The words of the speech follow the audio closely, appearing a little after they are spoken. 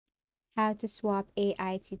How to swap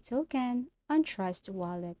AIT token on Trust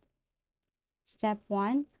Wallet. Step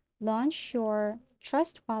 1, launch your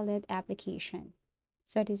Trust Wallet application.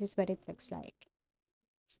 So this is what it looks like.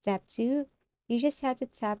 Step 2, you just have to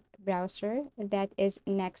tap browser that is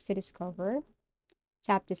next to Discover.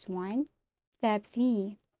 Tap this one. Step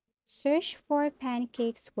 3, search for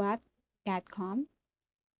pancakeswap.com.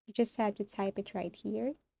 You just have to type it right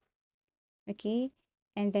here. Okay.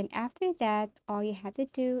 And then after that, all you have to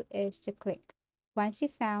do is to click once you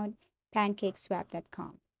found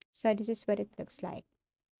pancakeswap.com. So this is what it looks like.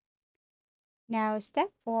 Now, step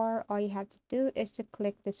 4, all you have to do is to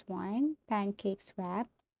click this one, pancakeswap.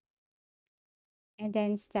 And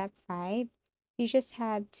then step 5, you just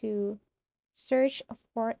have to search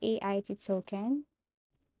for AIT token.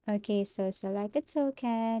 Okay, so select the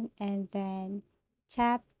token and then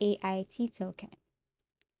tap AIT token.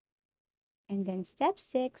 And then step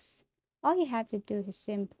 6, all you have to do is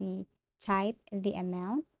simply type the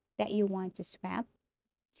amount that you want to swap.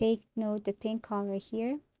 Take note the pink color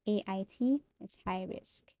here, AIT, is high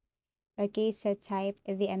risk. Okay, so type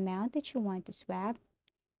the amount that you want to swap.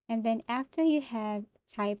 And then after you have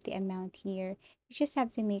typed the amount here, you just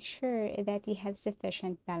have to make sure that you have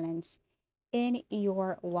sufficient balance in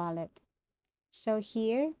your wallet. So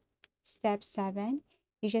here, step 7,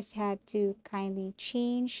 you just have to kindly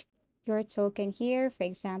change your token here. For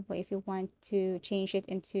example, if you want to change it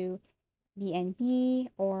into BNB,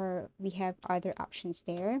 or we have other options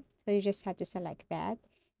there. So you just have to select that,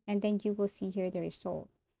 and then you will see here the result.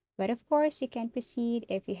 But of course, you can proceed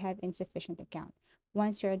if you have insufficient account.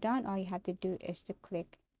 Once you're done, all you have to do is to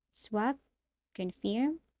click swap,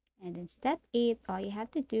 confirm, and then step 8, all you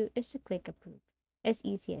have to do is to click approve. As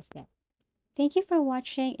easy as that. Thank you for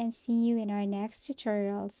watching and see you in our next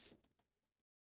tutorials.